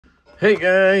Hey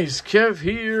guys, Kev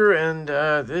here, and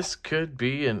this could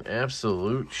be an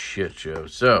absolute shit show.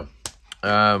 So,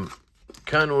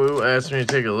 Kunwu asked me to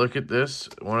take a look at this.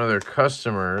 One of their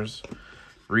customers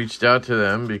reached out to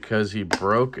them because he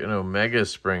broke an Omega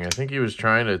spring. I think he was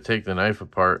trying to take the knife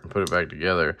apart and put it back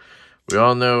together. We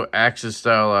all know Axis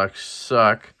style locks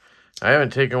suck. I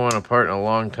haven't taken one apart in a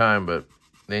long time, but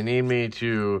they need me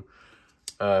to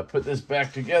put this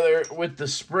back together with the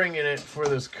spring in it for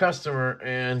this customer,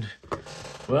 and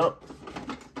well,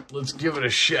 let's give it a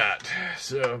shot.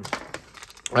 So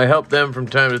I help them from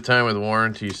time to time with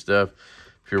warranty stuff.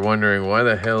 If you're wondering why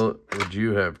the hell would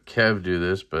you have Kev do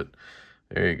this, but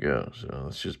there you go. So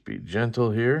let's just be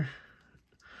gentle here.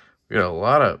 We got a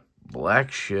lot of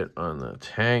black shit on the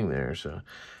tang there, so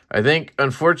I think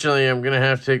unfortunately I'm gonna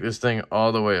have to take this thing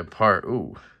all the way apart.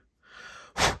 Ooh,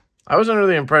 I was under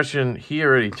the impression he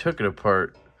already took it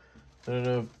apart. I don't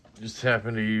know if just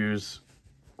happened to use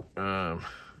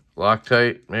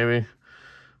Loctite, maybe.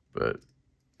 But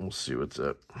we'll see what's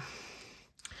up.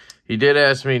 He did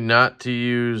ask me not to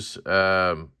use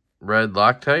red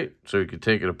Loctite, so he could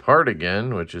take it apart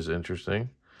again, which is interesting.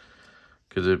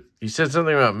 Because he said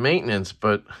something about maintenance,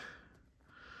 but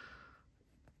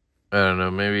I don't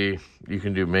know. Maybe you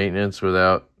can do maintenance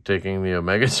without taking the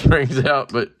Omega springs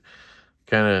out, but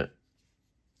kind of,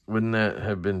 wouldn't that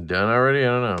have been done already? I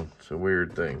don't know. It's a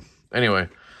weird thing. Anyway, I'm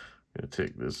going to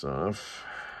take this off.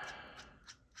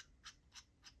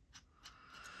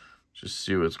 Just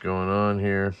see what's going on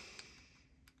here.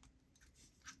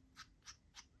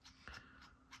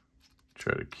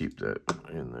 Try to keep that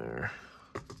in there.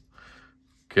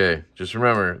 Okay, just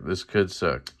remember, this could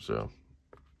suck, so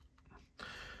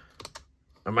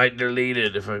I might delete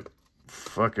it if I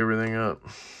fuck everything up.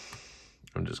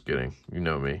 I'm just kidding. You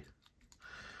know me.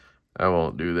 I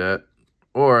won't do that.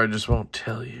 Or I just won't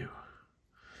tell you.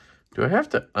 Do I have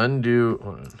to undo?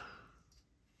 Hold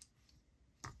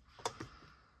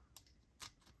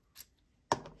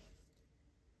on.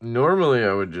 Normally,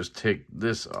 I would just take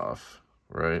this off,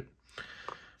 right?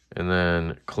 And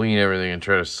then clean everything and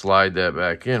try to slide that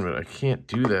back in. But I can't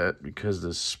do that because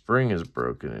the spring is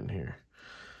broken in here.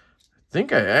 I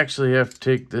think I actually have to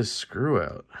take this screw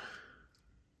out.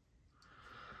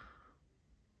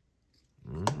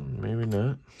 Maybe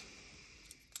not.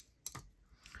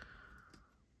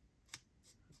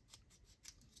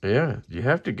 Yeah, you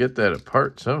have to get that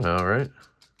apart somehow, right?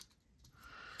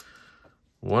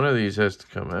 One of these has to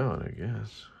come out, I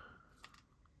guess.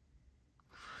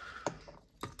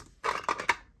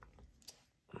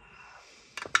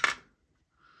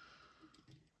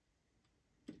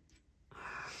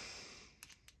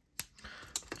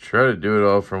 Try to do it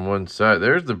all from one side.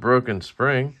 There's the broken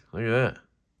spring. Look at that.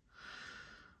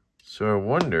 So I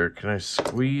wonder, can I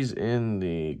squeeze in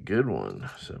the good one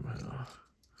somehow?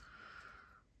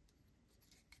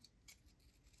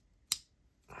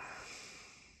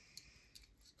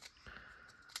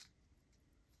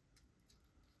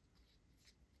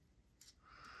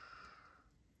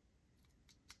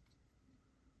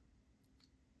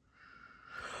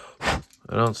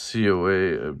 I don't see a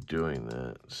way of doing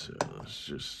that, so let's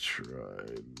just try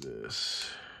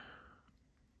this.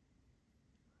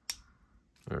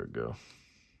 There we go.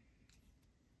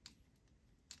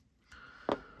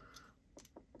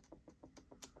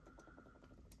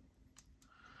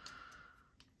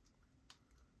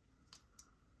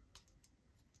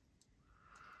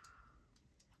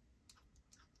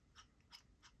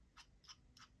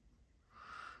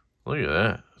 Look at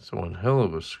that. That's one hell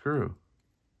of a screw.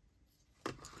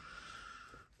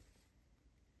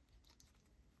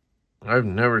 I've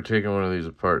never taken one of these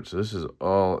apart, so this is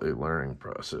all a learning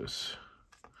process.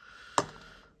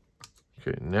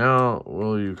 Okay, now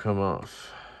will you come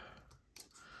off?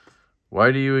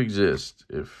 Why do you exist?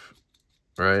 If,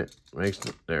 right,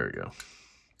 there we go.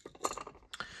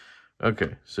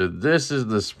 Okay, so this is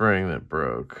the spring that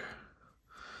broke.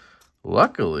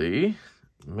 Luckily,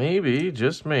 maybe,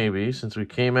 just maybe, since we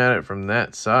came at it from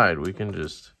that side, we can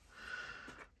just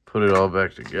put it all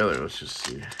back together. Let's just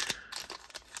see.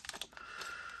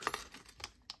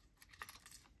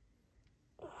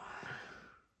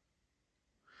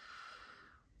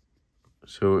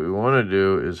 So what we want to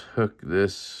do is hook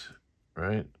this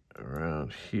right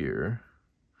around here.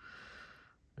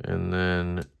 And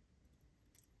then,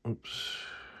 oops,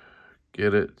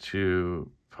 get it to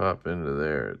pop into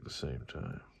there at the same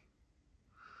time.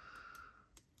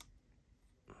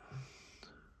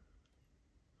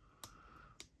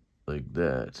 Like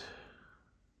that.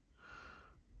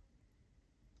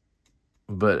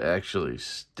 But actually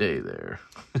stay there.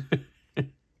 If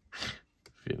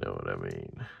you know what I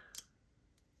mean.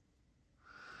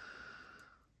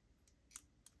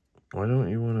 Why don't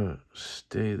you want to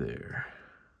stay there?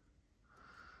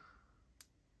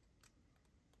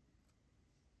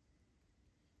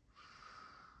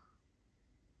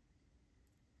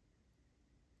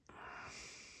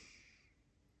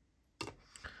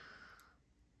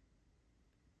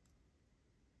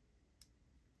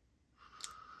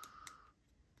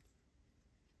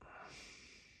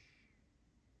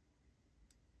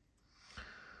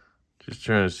 Just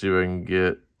trying to see if I can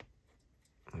get,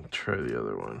 try the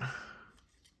other one.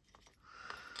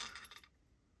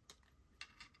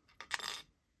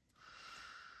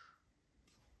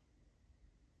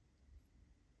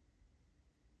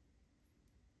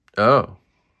 Oh.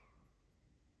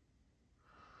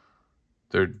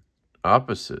 They're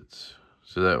opposites.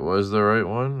 So that was the right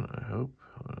one, I hope.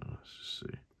 Hold on, let's just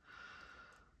see.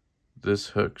 This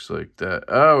hooks like that.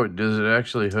 Oh, does it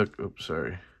actually hook? Oops,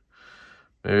 sorry.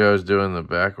 Maybe I was doing the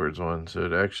backwards one. So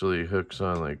it actually hooks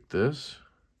on like this.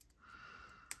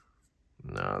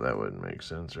 No, that wouldn't make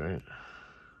sense, right?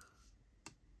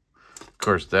 Of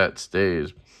course, that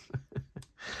stays.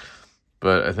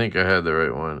 But I think I had the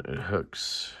right one. It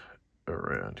hooks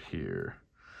around here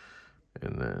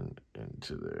and then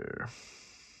into there.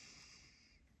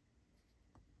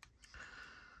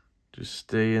 Just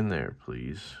stay in there,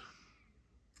 please.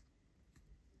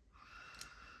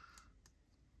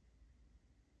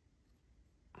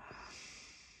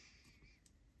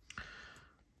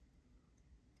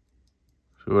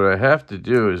 So what I have to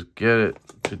do is get it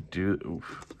to do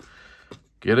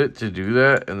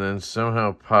that and then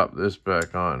somehow pop this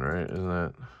back on, right? Isn't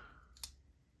that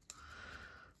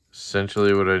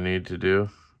essentially what I need to do?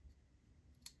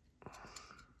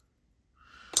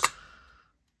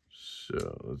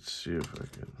 So let's see if I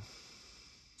can.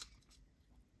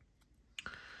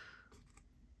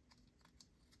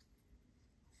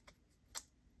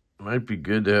 Might be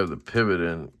good to have the pivot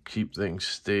in, keep things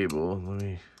stable. Let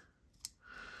me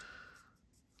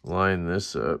line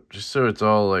this up just so it's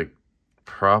all like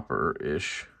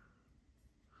proper-ish.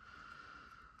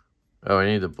 Oh, I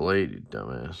need the blade, you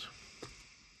dumbass.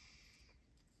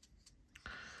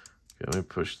 Okay, let me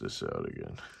push this out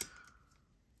again.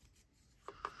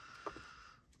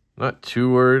 Not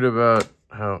too worried about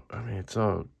how, I mean, it's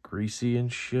all greasy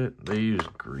and shit. They use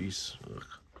grease. Ugh.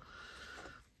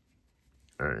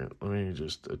 All right, let me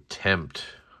just attempt.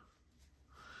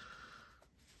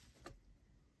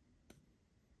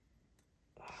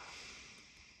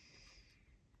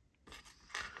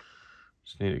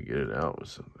 Just need to get it out with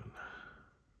something.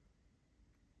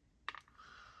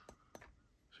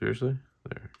 Seriously?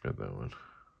 There, got that one.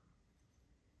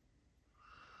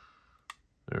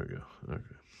 There we go. Okay.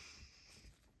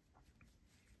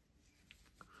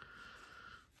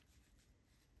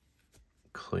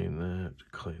 Clean that,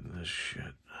 clean this shit.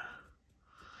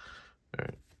 All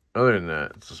right. Other than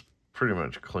that, it's just pretty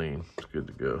much clean. It's good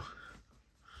to go.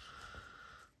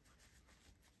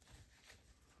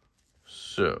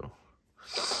 So,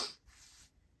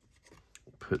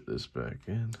 put this back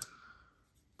in.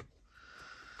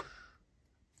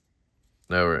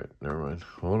 All right, never mind.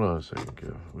 Hold on a second,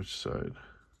 Kev. Which side?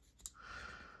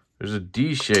 There's a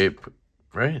D shape,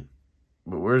 right?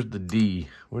 But where's the D?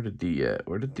 Where the D at?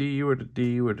 Where the D? Where the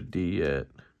D? Where the D at?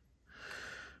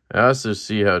 I also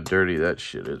see how dirty that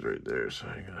shit is right there, so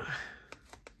hang on.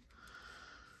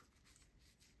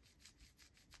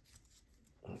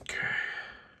 Okay.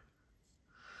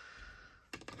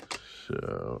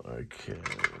 So I can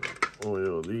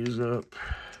oil these up.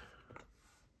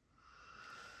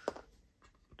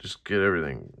 Just get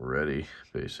everything ready,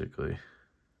 basically.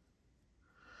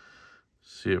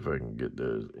 See if I can get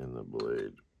those in the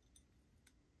blade.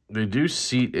 They do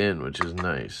seat in, which is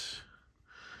nice.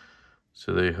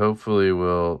 So they hopefully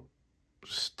will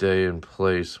stay in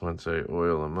place once I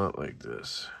oil them up like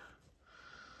this.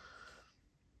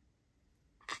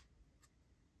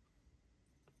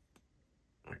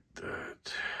 Like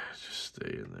that. Just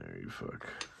stay in there, you fuck.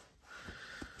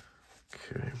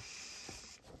 Okay.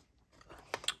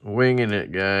 Winging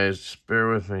it, guys. Just bear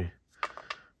with me.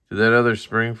 Did that other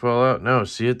spring fall out? No,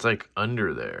 see, it's like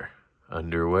under there.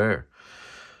 Underwear.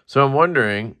 So I'm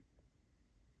wondering,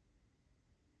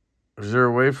 is there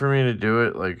a way for me to do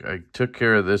it? Like, I took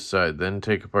care of this side, then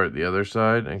take apart the other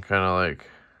side and kind of like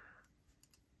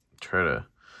try to,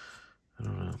 I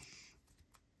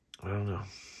don't know.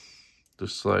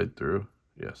 Just slide through.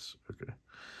 Yes, okay.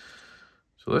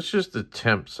 So let's just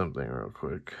attempt something real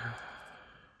quick.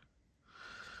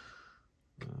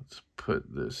 Let's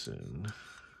put this in.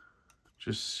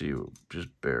 Just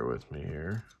bear with me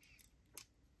here.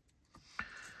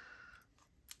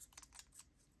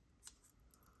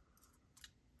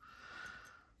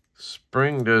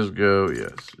 spring does go.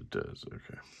 Yes, it does.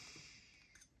 Okay.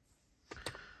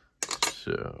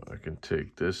 So I can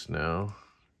take this now.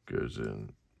 Goes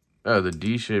in. Oh, the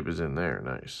D shape is in there.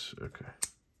 Nice. Okay.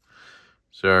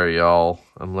 Sorry, y'all.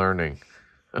 I'm learning.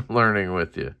 I'm learning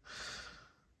with you.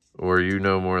 Or you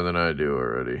know more than I do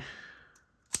already.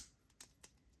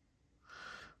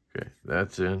 Okay,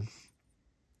 that's in.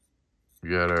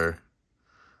 We got our...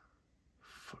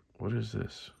 What is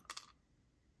this?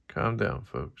 Calm down,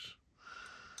 folks.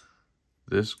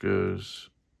 This goes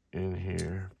in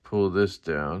here. Pull this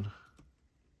down.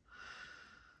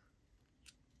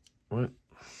 What?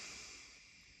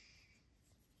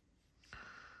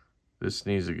 This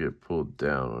needs to get pulled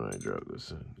down when I drop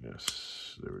this in.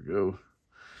 Yes, there we go.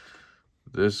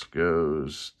 This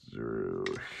goes through.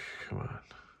 Come on.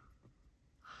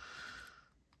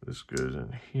 This goes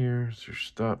in here. It's your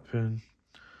stop pin.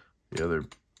 The other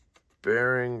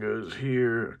bearing goes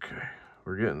here. Okay,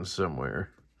 we're getting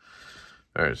somewhere.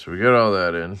 All right, so we got all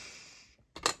that in.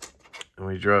 And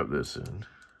we drop this in.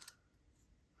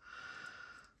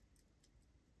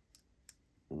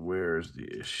 Where's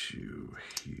the issue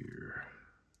here?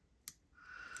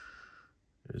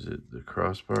 Is it the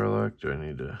crossbar lock? Do I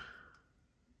need to...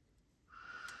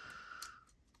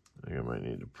 I think I might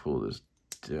need to pull this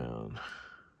down.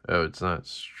 Oh, it's not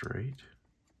straight.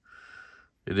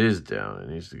 It is down. It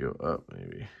needs to go up,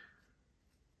 maybe.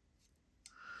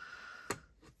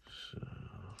 So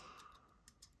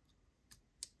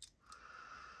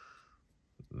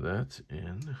that's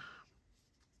in.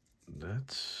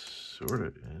 That's sort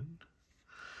of in.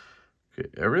 Okay,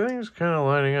 everything's kind of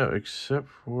lining up except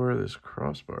for this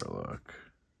crossbar lock.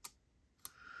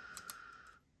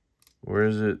 Where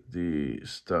is it? The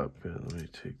stop pin. Let me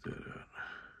take that out.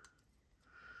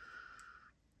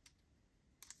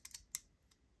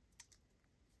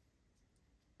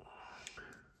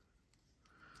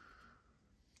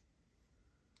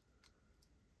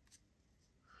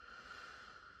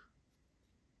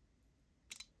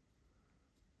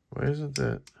 Why isn't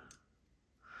that?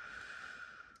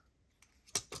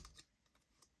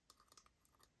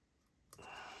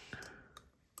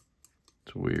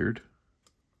 It's weird.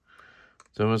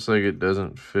 It's almost like it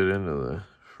doesn't fit into the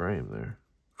frame there.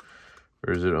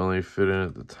 Or does it only fit in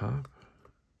at the top?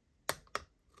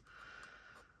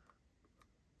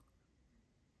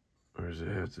 Or does it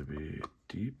have to be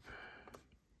deep?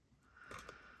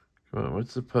 Come on,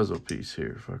 what's the puzzle piece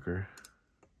here, fucker?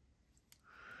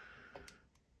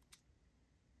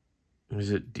 Is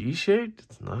it D-shaped?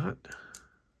 It's not.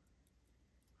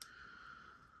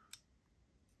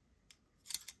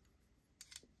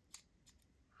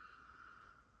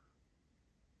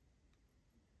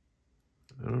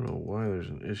 I don't know why there's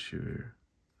an issue here.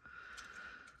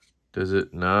 Does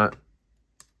it not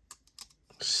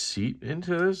seat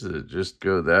into this? Does it just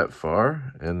go that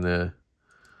far? And the...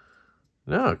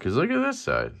 No, because look at this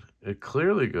side. It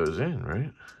clearly goes in,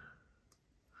 right?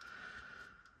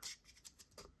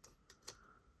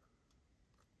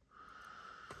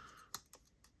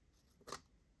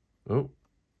 Oh,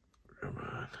 come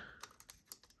on.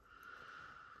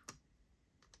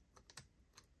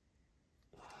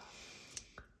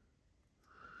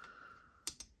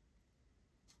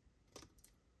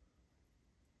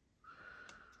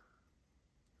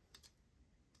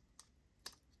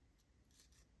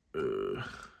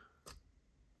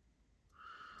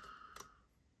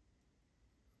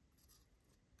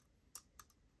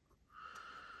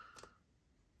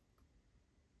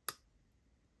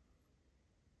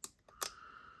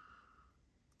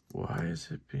 Why is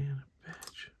it being a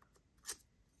bitch?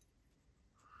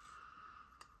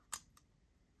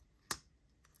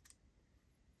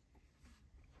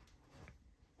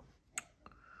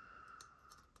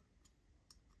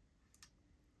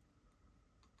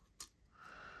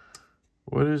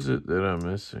 What is it that I'm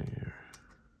missing here?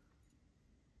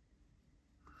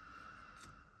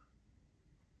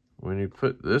 When you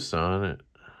put this on, it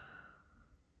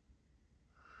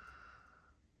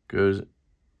goes,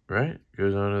 right?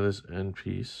 Goes onto this end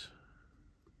piece.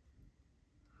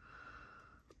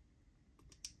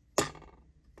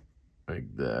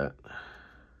 Like that.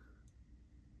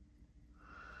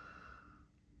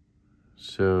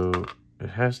 So it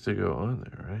has to go on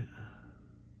there, right?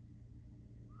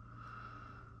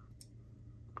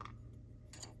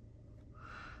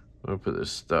 I'm gonna put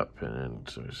this stop pin in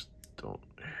so I just don't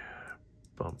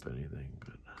bump anything,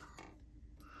 but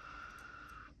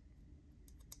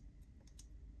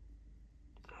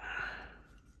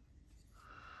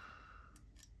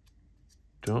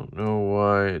don't know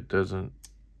why it doesn't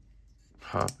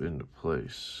pop into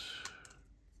place.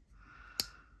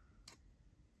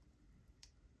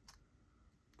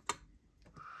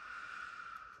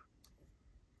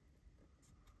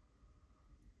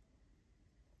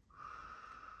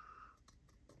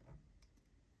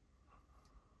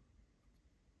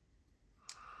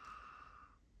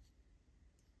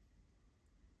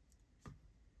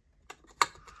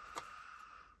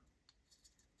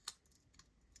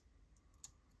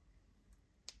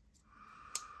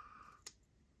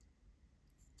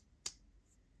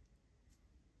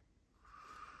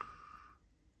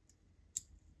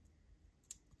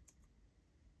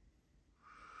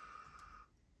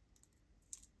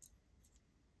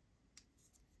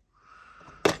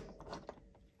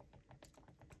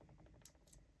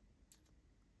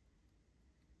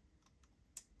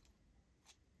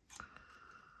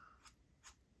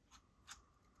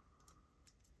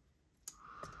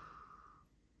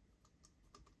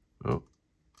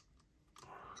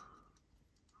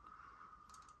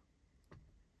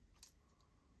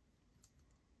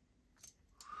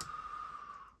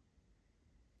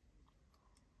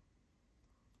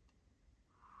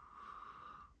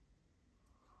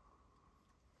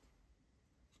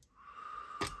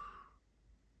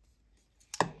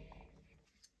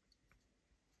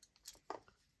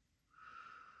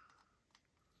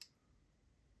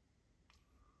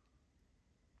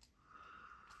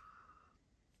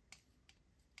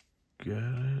 Got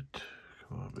it.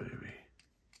 Come on, baby.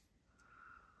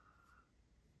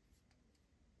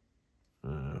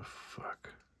 Oh, fuck.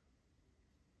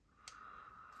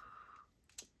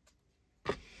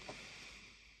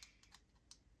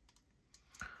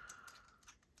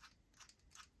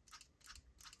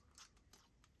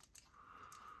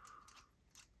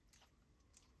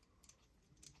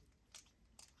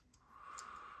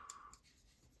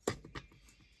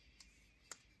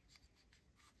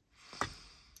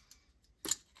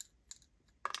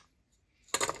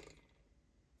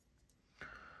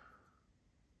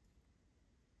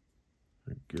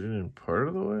 Get it in part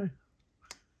of the way?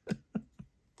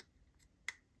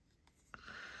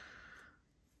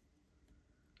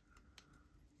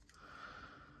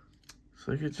 It's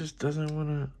like it just doesn't want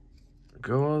to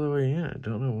go all the way in. I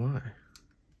don't know why.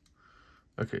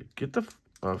 Okay, get the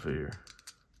off of here.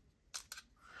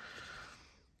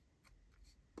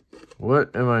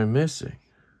 What am I missing?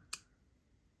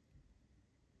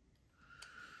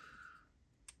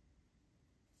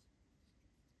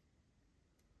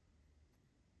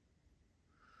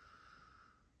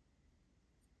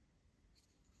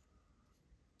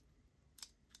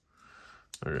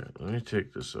 Okay, let me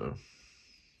take this off.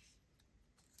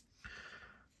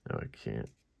 No, I can't.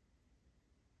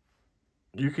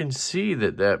 You can see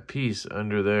that that piece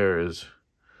under there is...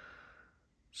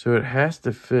 So it has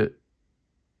to fit.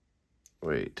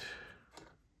 Wait.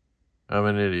 I'm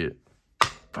an idiot.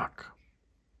 Fuck.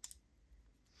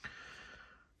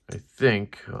 I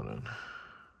think... Hold on. I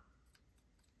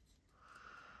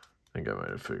think I might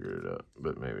have figured it out,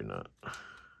 but maybe not.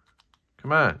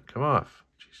 Come on, come off.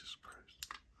 Jesus Christ.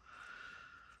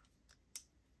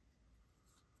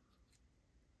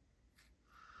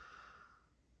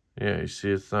 Yeah, you see,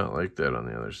 it's not like that on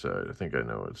the other side. I think I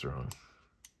know what's wrong.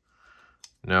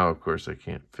 Now, of course, I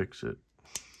can't fix it.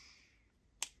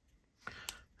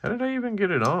 How did I even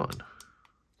get it on?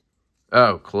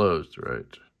 Oh, closed,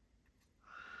 right.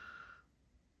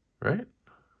 Right?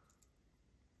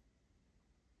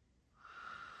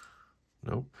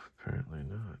 Nope, apparently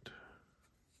not.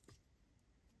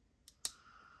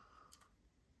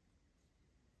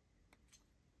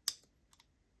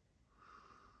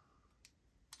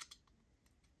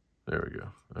 There we go.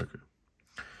 Okay.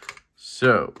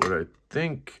 So, what I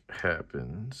think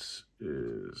happens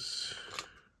is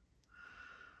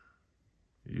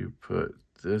you put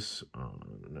this on.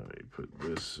 No, you put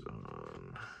this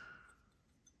on.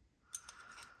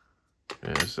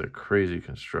 Yeah, it's a crazy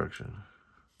construction.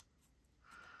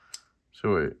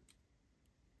 So, wait.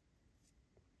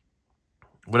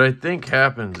 What I think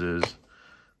happens is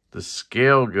the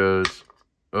scale goes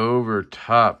over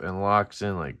top and locks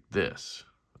in like this.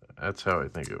 That's how I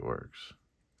think it works.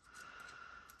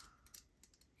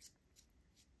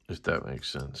 If that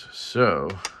makes sense. So,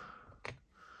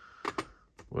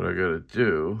 what I gotta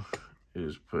do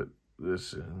is put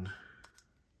this in.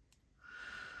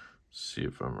 See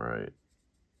if I'm right.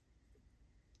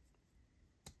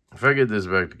 If I get this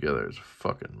back together, it's a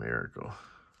fucking miracle.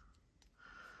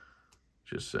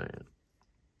 Just saying.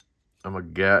 I'm a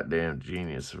goddamn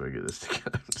genius if I get this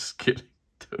together. I'm just kidding.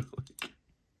 Totally kidding.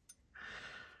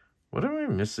 What am I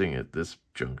missing at this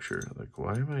juncture? Like,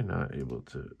 why am I not able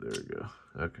to... There we go.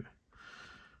 Okay.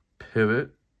 Pivot.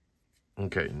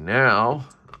 Okay, now,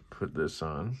 put this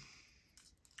on.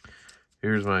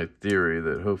 Here's my theory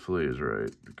that hopefully is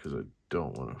right, because I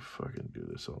don't want to fucking do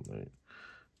this all night.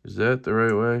 Is that the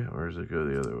right way, or does it go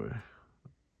the other way?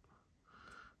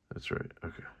 That's right.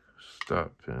 Okay.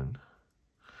 Stop pin.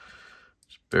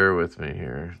 Just bear with me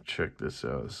here. Check this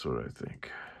out. This is what I think.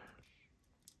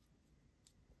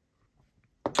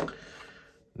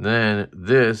 Then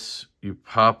this, you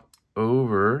pop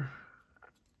over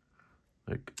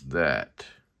like that.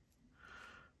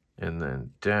 And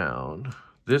then down.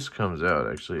 This comes out.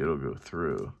 Actually, it'll go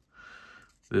through.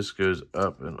 This goes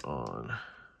up and on.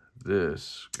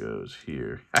 This goes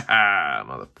here. Ha ha,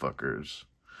 motherfuckers.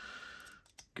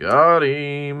 Got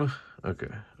him.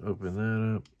 Okay, open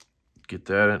that up. Get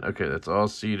that in. Okay, that's all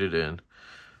seated in.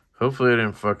 Hopefully I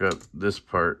didn't fuck up this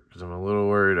part, because I'm a little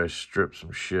worried I stripped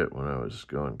some shit when I was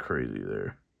going crazy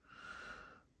there.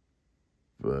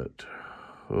 But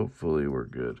hopefully we're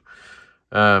good.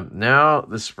 Now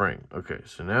the spring. Okay,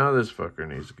 so now this fucker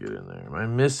needs to get in there. Am I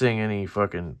missing any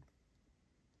fucking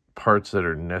parts that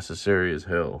are necessary as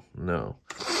hell? No.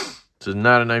 This is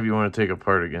not a knife you want to take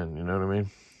apart again, you know what I mean?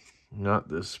 Not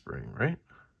this spring, right?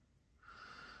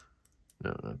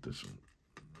 No, not this one.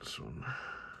 This one.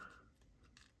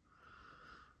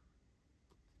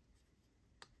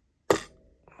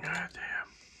 God damn.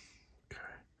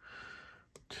 Okay.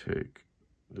 Take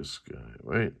this guy.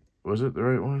 Wait, was it the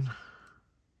right one?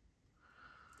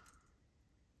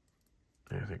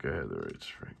 think I had the right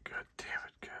spring. God damn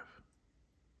it, Kev.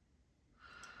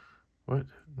 What?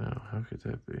 No, how could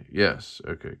that be? Yes,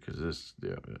 okay, because this,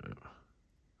 yeah.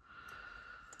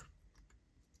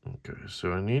 Okay,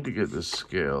 so I need to get this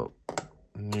scale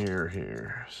near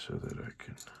here so that I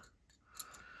can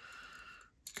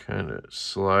kind of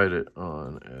slide it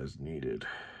on as needed.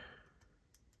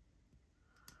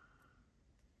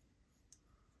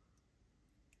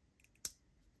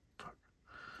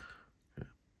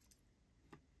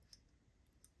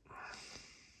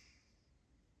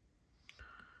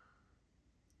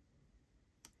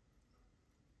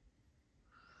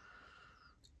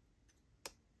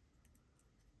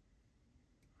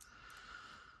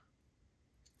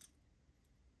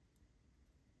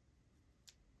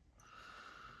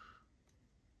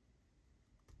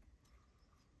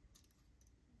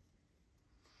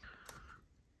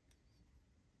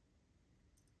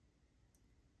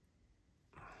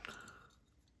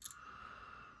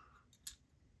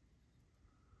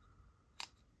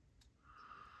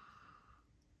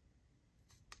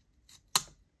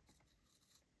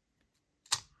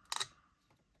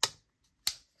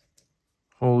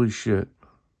 Holy shit.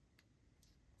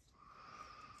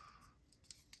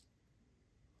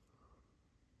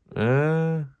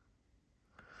 I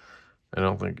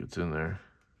don't think it's in there.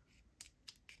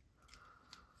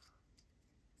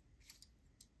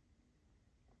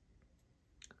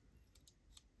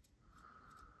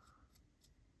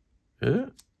 Is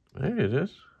it? Maybe it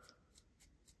is.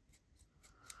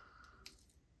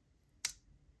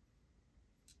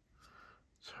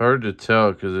 It's hard to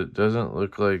tell because it doesn't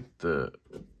look like the...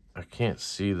 I can't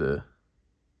see the...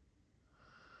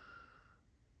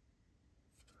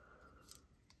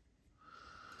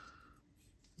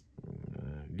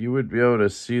 You would be able to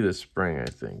see the spring, I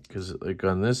think, because like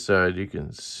on this side you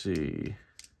can see.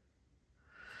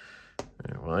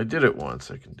 Yeah, well, I did it once.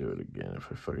 I can do it again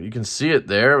if I fuck it. You can see it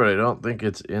there, but I don't think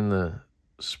it's in the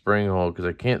spring hole because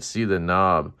I can't see the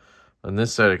knob. On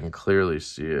this side, I can clearly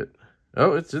see it.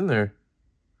 Oh, it's in there.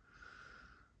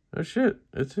 Oh shit,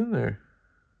 it's in there.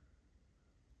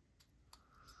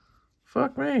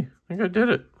 Fuck me. I think I did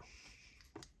it.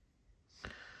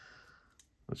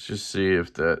 Let's just see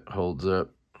if that holds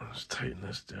up. Let's tighten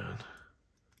this down.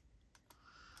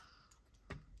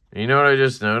 You know what I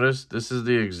just noticed? This is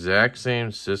the exact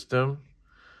same system.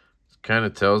 It kind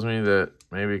of tells me that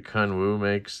maybe Kunwu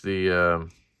makes the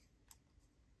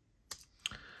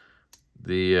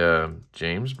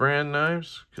James brand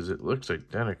knives because it looks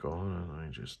identical. Hold on, let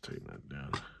me just tighten that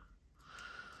down.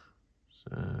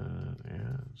 So,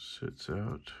 yeah, it sits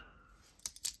out.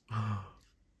 Oh,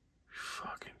 you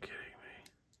fucking kidding me.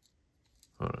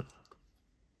 Hold on.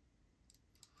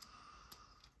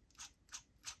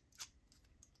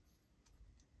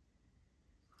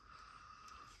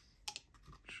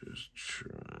 Just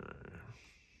try.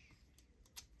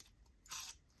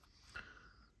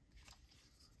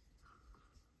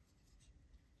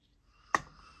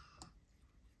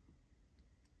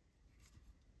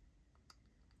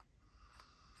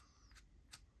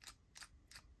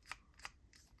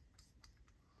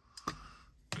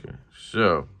 Okay,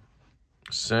 so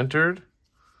centered.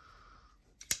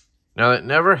 Now, it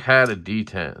never had a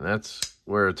detent. That's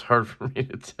where it's hard for me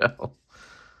to tell.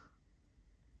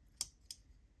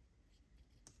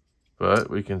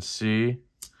 But we can see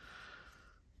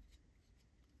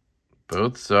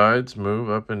both sides move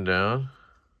up and down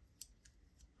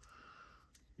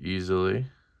easily.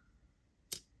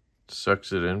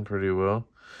 Sucks it in pretty well.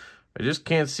 I just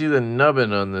can't see the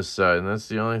nubbin on this side, and that's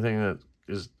the only thing that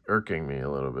is irking me a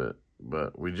little bit.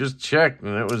 But we just checked,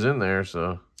 and it was in there,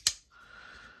 so...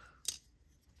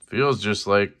 Feels just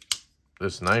like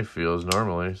this knife feels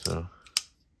normally, so...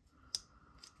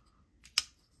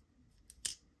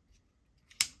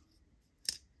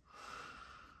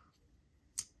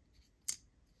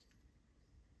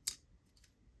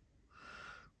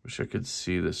 Wish I could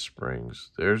see the springs.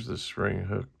 There's the spring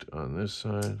hooked on this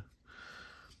side.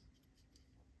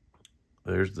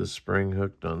 There's the spring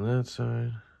hooked on that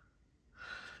side.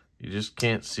 You just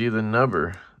can't see the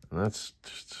nubber. And that's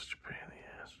just such a pain in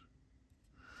the ass.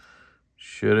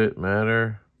 Should it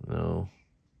matter? No.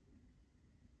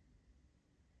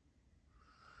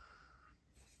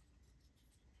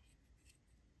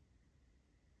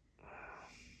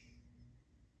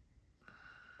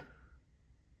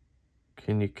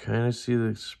 Can you kind of see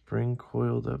the spring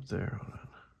coiled up there? Hold on.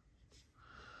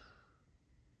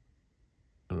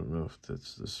 I don't know if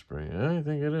that's the spring. I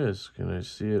think it is. Can I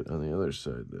see it on the other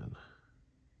side then?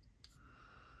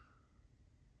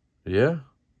 Yeah.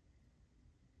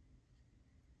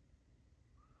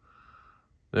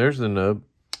 There's the nub.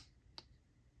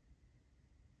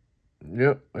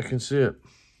 Yep, I can see it.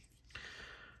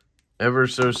 Ever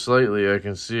so slightly, I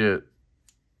can see it.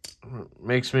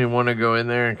 Makes me want to go in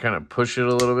there and kind of push it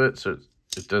a little bit so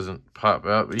it doesn't pop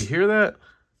out. But you hear that?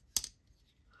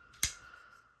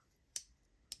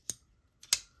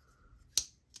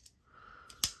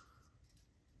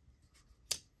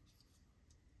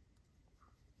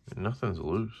 Nothing's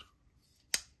loose.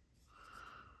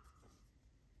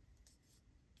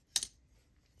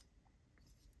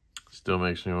 Still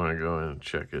makes me want to go in and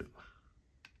check it.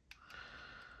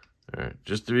 All right,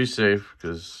 just to be safe,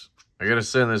 because I got to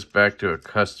send this back to a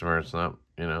customer. It's not,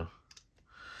 you know,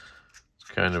 it's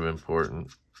kind of important.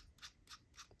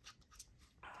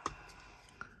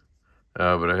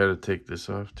 But I had to take this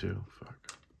off too.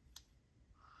 Fuck.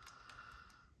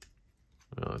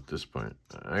 Well, at this point,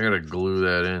 I got to glue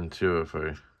that in too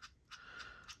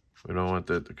we don't want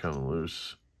that to come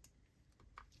loose.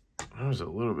 That was a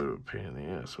little bit of a pain in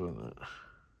the ass, wasn't it?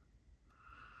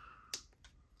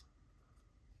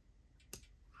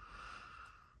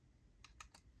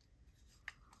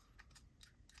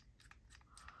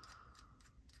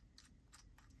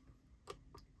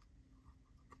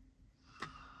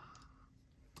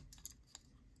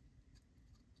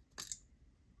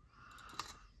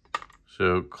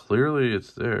 So clearly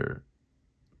it's there.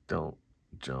 Don't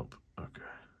jump. Okay.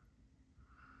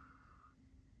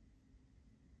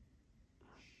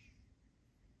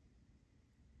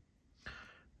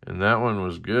 And that one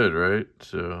was good, right?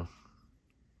 So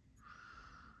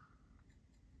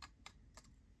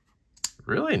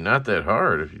really not that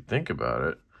hard if you think about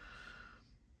it.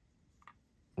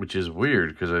 Which is weird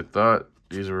because I thought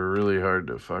these were really hard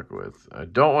to fuck with. I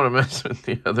don't want to mess with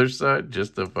the other side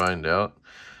just to find out.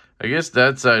 I guess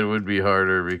that side would be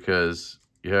harder because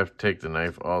you have to take the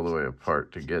knife all the way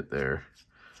apart to get there.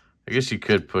 I guess you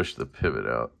could push the pivot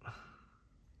out.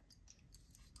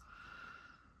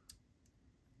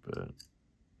 But I'm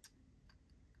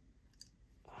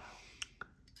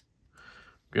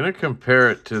going to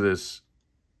compare it to this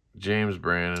James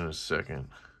brand in a second.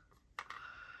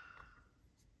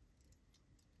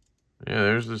 Yeah,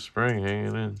 there's the spring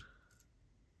hanging in.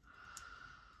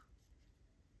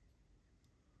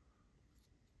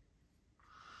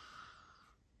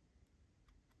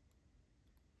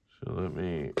 So let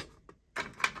me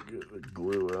get the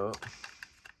glue out.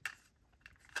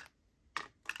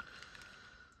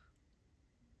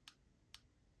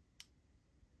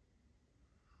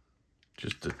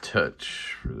 Just a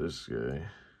touch for this guy.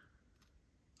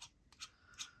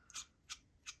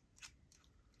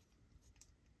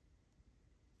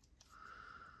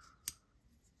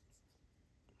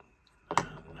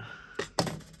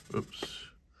 Oops.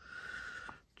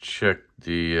 Check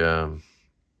the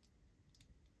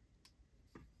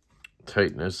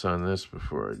tightness on this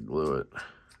before I glue it.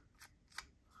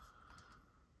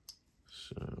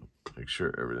 So make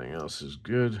sure everything else is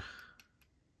good.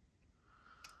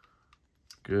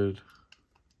 Good.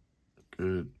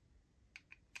 Good.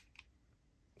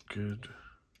 Good.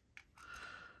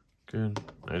 Good.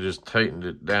 I just tightened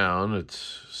it down.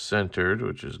 It's centered,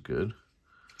 which is good.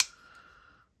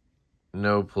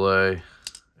 No play.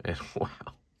 And wow.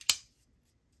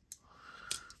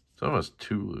 It's almost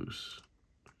too loose.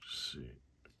 Let's see.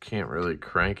 Can't really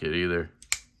crank it either.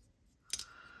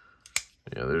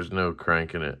 Yeah, there's no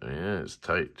cranking it. Yeah, it's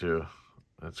tight too.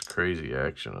 That's crazy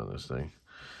action on this thing.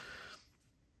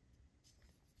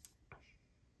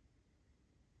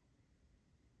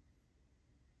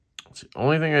 The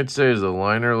only thing I'd say is the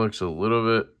liner looks a little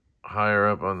bit higher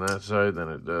up on that side than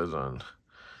it does on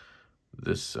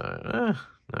this side.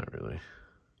 Not really.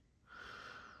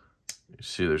 You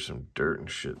see there's some dirt and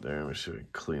shit there. Let me see if I can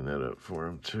clean that up for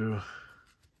him too.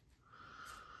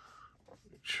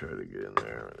 Try to get in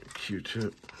there with a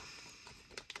Q-tip.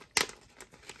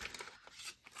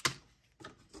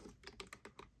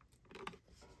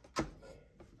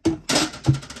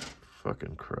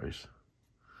 Fucking Christ.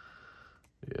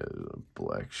 Yeah, there's a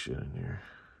black shit in here.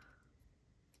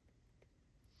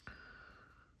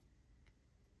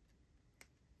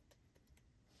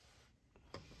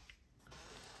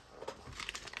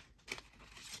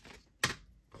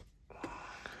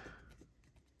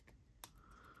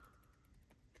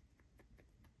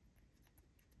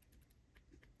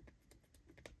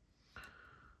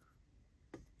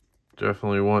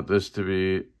 Definitely want this to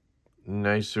be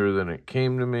nicer than it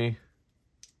came to me.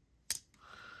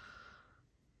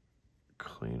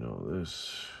 Clean all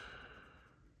this.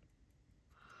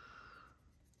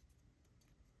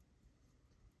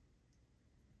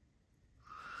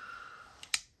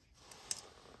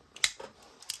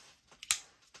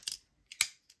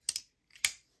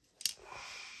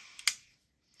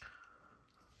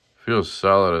 Feels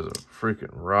solid as a freaking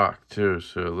rock too.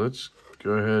 So let's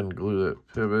go ahead and glue that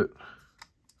pivot.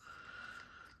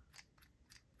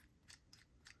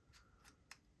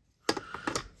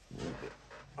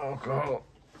 Alcohol.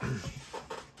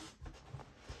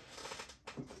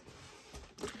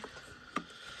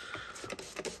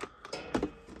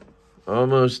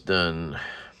 Almost done.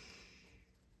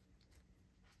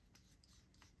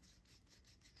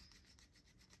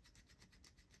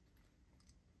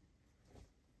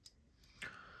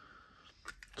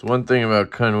 So one thing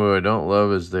about Kunwu I don't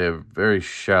love is they have very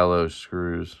shallow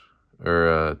screws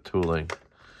or tooling.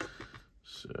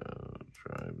 So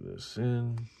drive this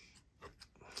in.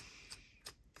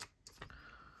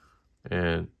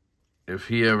 And if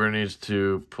he ever needs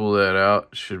to pull that out,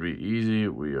 it should be easy.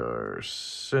 We are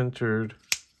centered,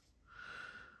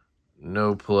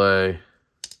 no play,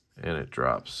 and it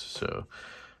drops. So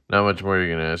not much more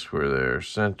you can ask for there.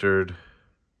 Centered,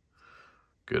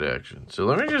 good action. So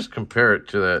let me just compare it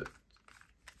to that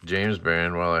James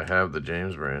brand while I have the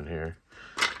James brand here.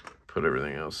 Put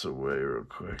everything else away real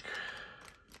quick.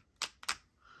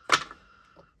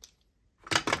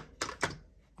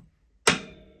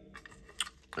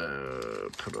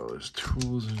 Put all those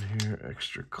tools in here,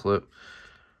 extra clip.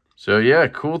 So yeah,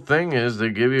 cool thing is they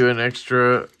give you an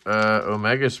extra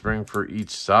Omega spring for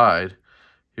each side.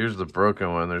 Here's the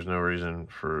broken one. There's no reason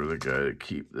for the guy to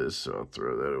keep this, so I'll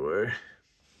throw that away.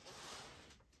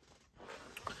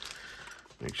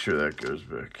 Make sure that goes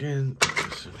back in. Put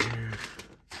this in here.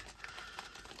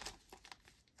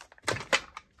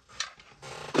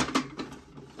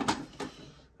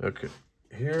 Okay.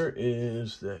 Here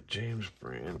is that James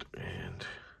brand, and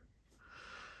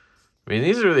I mean,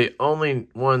 these are the only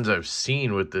ones I've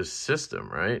seen with this system,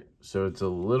 right? So it's a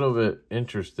little bit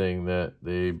interesting that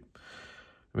they,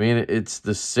 I mean, it's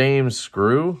the same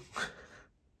screw,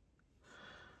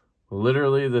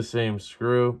 literally the same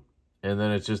screw, and then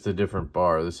it's just a different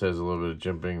bar. This has a little bit of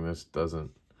jimping, this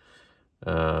doesn't.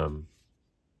 So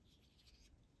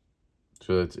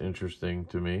that's interesting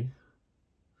to me.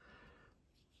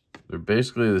 They're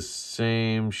basically the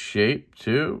same shape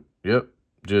too. Yep,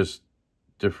 just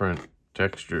different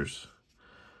textures.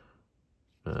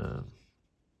 So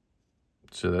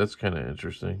that's kind of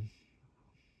interesting.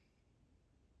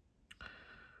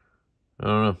 I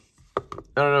don't know.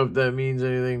 I don't know if that means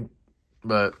anything,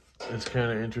 but it's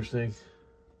kind of interesting.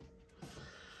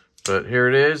 But here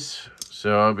it is.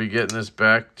 So I'll be getting this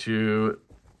back to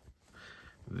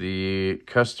the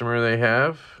customer they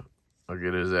have. I'll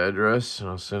get his address and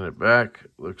I'll send it back.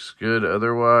 Looks good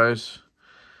otherwise.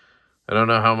 I don't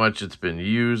know how much it's been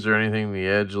used or anything. The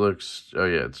edge looks, oh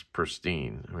yeah, it's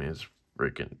pristine. I mean, it's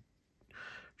freaking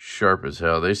sharp as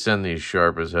hell. They send these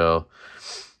sharp as hell.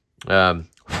 I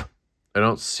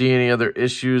don't see any other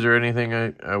issues or anything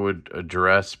I would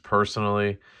address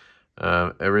personally.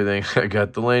 Everything, I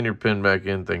got the lanyard pin back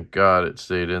in. Thank God it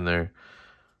stayed in there.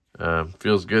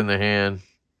 Feels good in the hand.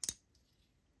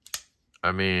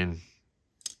 I mean,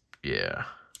 yeah,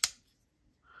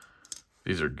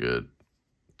 these are good.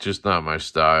 Just not my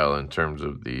style in terms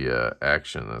of the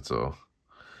action, that's all.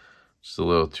 Just a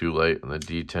little too late on the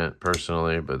detent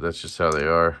personally, but that's just how they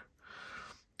are.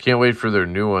 Can't wait for their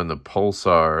new one, the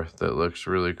Pulsar. That looks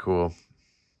really cool.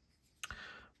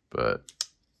 But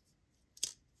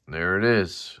there it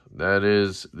is. That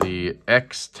is the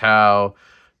X-Tao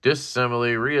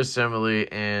disassembly, reassembly,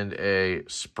 and a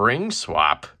spring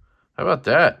swap. How about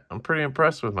that? I'm pretty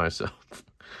impressed with myself.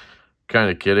 Kind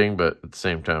of kidding, but at the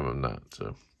same time, I'm not.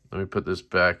 So let me put this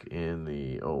back in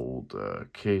the old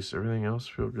case. Everything else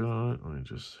feel good on it? Let me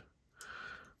just...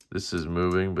 This is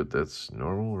moving, but that's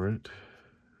normal, right?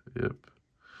 Yep.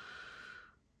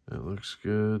 That looks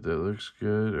good. That looks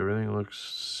good. Everything looks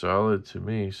solid to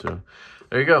me. So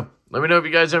there you go. Let me know if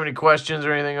you guys have any questions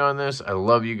or anything on this. I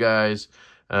love you guys.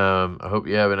 I hope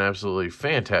you have an absolutely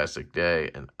fantastic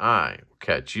day, and I will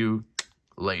catch you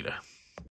later.